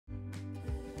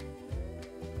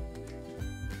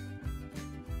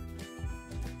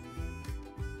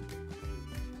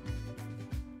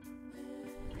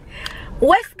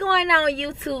What's going on,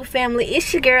 YouTube family?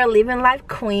 It's your girl Living Life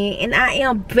Quinn, and I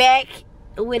am back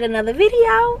with another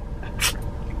video.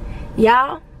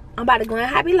 Y'all, I'm about to go in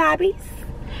Hobby Lobbies,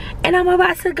 and I'm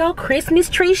about to go Christmas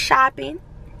tree shopping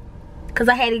because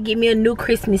I had to get me a new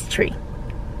Christmas tree.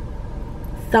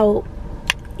 So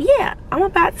yeah, I'm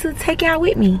about to take y'all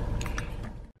with me.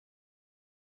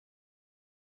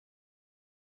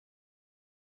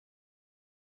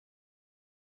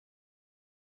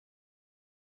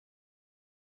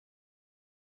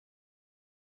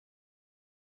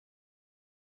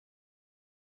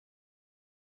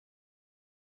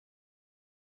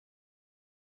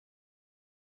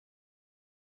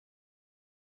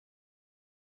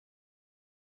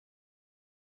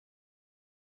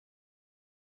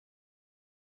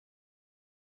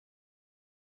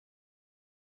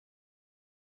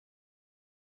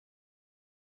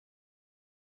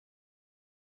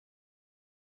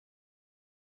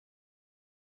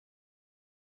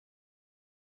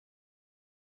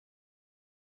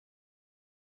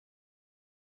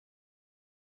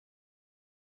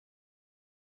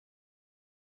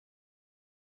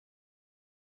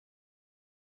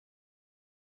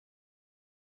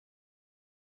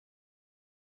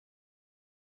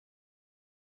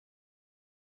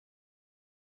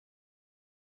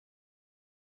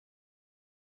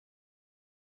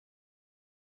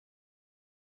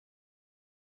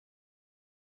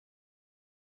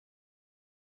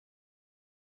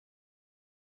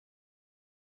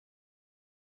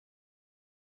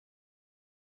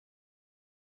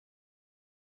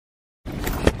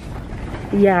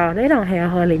 Y'all, they don't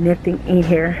have hardly nothing in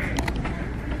here.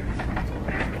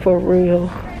 For real.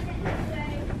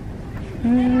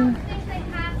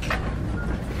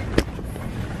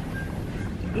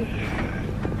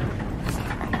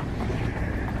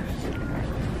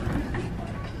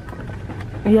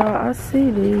 Y'all, I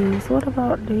see these. What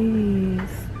about these?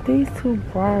 These too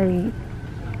bright.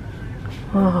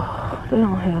 Oh, they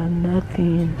don't have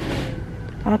nothing.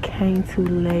 I came too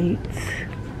late.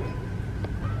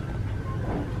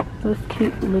 Let's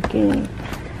keep looking.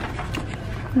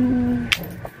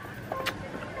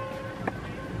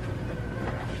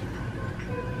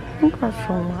 I got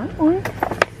some white ones.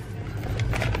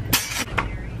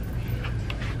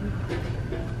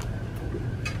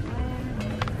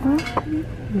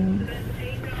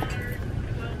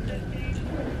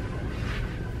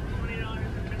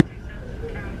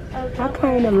 I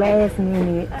came the last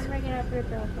minute.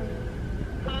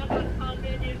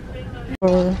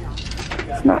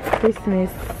 It's not Christmas.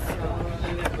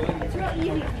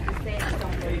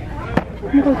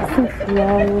 Look, some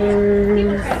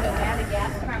flowers.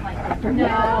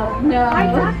 No. I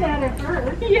got that at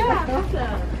first. Yeah.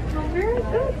 Very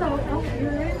good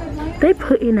though. They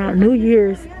putting out New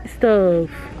Year's stuff,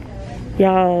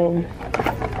 y'all.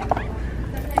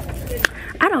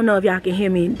 I don't know if y'all can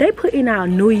hear me. They putting out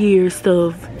New Year's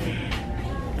stuff,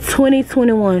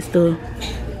 2021 stuff.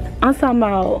 I'm talking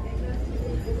about.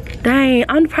 Dang,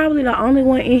 I'm probably the only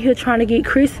one in here trying to get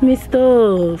Christmas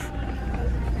stuff.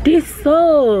 This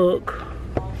suck.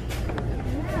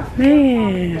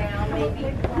 Man.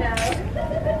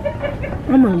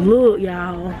 I'ma look,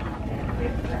 y'all.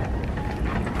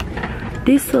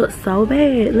 This sucks so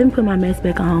bad. Let me put my mask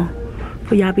back on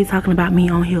for y'all be talking about me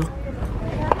on here.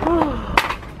 Oh.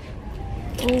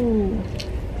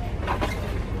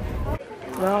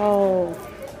 Yo.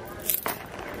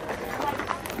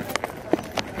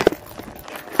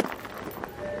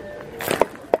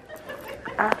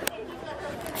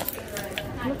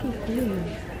 Look at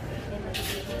this.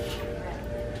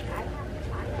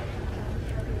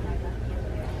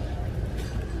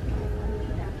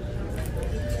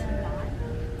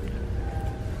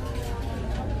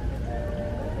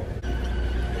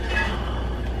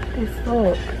 It's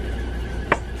up.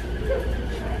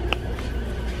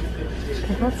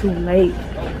 It's not too late.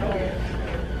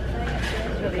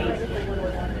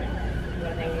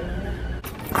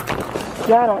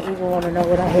 Y'all don't even want to know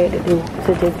what I had to do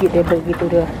to just get that boogie through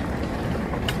there.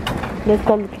 Let's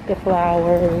go look at the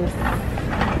flowers.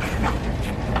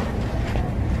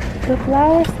 The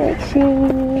flower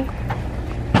section.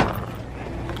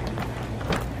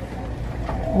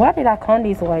 Why did I come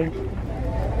this way?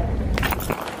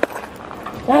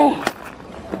 Dang.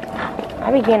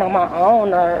 I be getting on my own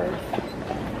nerves.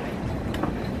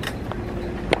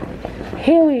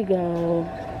 Here we go.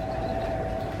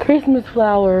 Christmas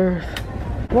flowers.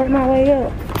 Work my way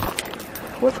up.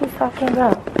 What you talking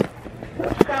about?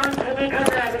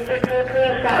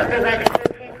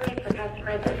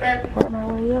 Work my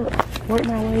way up. Work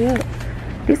my way up.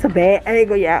 This a bad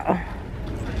angle, y'all.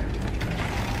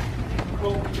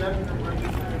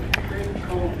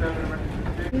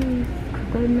 Could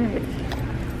they match?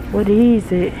 What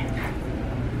is it?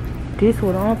 This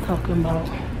what I'm talking about.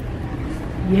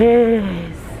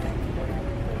 Yes.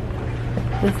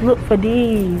 Let's look for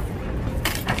these.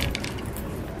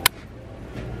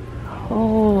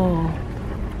 Oh.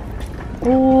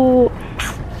 Oh.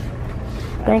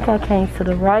 I think I came to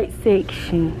the right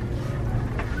section.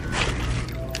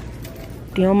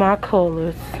 Them my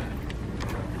colors.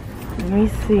 Let me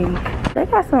see. They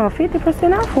got some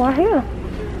 50% off right here.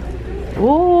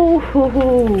 Ooh,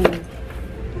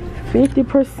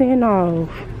 50% off.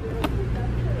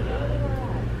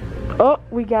 Oh,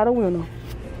 we got a winner.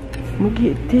 Let me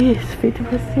get this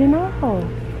 50% off.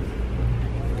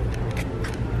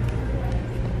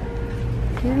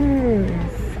 Yes.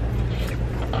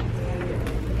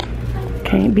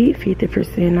 Can't beat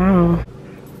 50% off.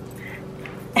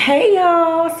 Hey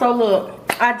y'all, so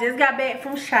look, I just got back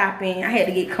from shopping. I had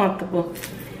to get comfortable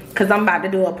because I'm about to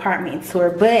do an apartment tour,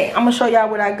 but I'm gonna show y'all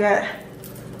what I got.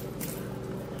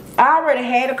 I already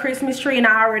had a Christmas tree and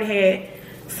I already had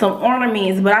some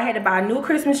ornaments, but I had to buy a new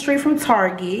Christmas tree from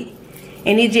Target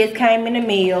and it just came in the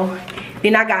mail.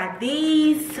 Then I got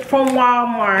these from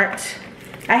Walmart.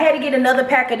 I had to get another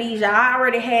pack of these, y'all. I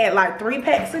already had like 3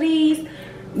 packs of these,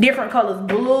 different colors,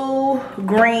 blue,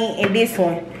 green, and this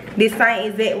one. This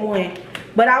same exact one.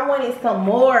 But I wanted some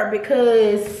more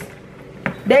because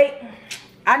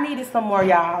I needed some more,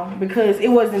 y'all, because it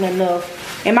wasn't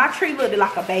enough. And my tree looked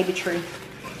like a baby tree.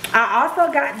 I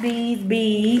also got these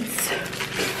beads.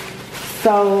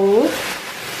 So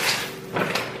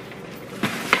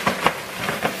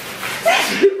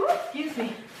excuse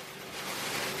me.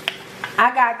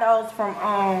 I got those from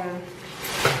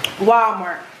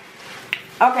Walmart.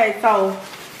 Okay, so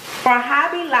from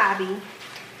Hobby Lobby,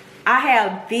 I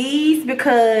have these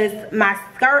because my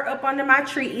skirt up under my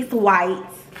tree is white.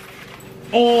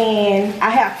 And I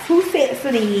have 2 sets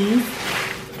of these.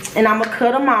 And I'm going to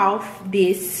cut them off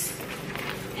this.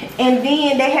 And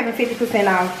then they have a 50%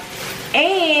 off.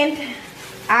 And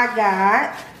I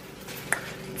got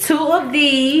 2 of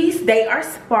these. They are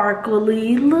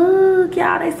sparkly. Look,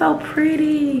 y'all, they so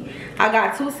pretty. I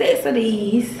got 2 sets of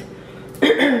these.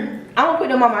 I'm going to put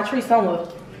them on my tree somewhere.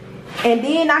 And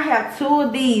then I have 2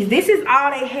 of these. This is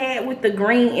all they had with the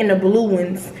green and the blue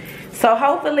ones. So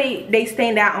hopefully they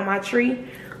stand out on my tree.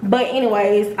 But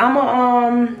anyways, I'm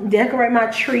gonna decorate my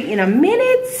tree in a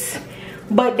minute.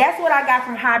 But that's what I got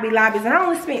from Hobby Lobbies. And I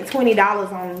only spent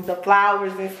 $20 on the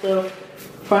flowers and stuff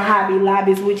for Hobby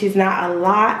Lobbies, which is not a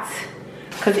lot.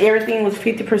 Because everything was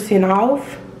 50%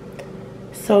 off.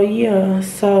 So yeah,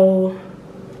 so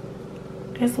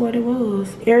that's what it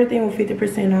was. Everything was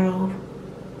 50% off.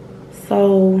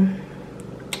 So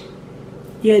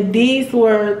yeah, these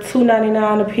were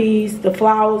 $2.99 a piece. The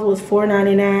flowers was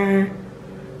 $4.99.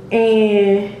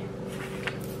 And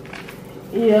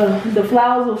yeah, the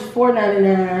flowers was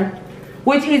 $4.99,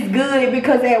 which is good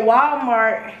because at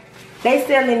Walmart they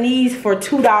selling these for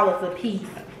 $2 a piece.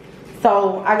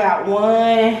 So I got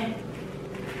 1,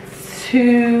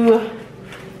 2,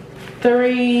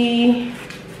 3,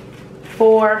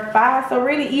 4, 5. So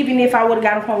really, even if I would have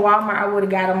got them from Walmart, I would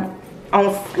have got them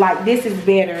on, like, this is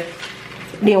better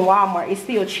than Walmart. It's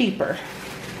still cheaper.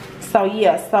 So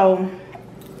yeah, so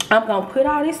I'm gonna put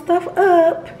all this stuff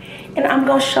up and I'm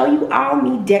gonna show you all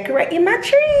me decorating my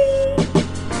tree.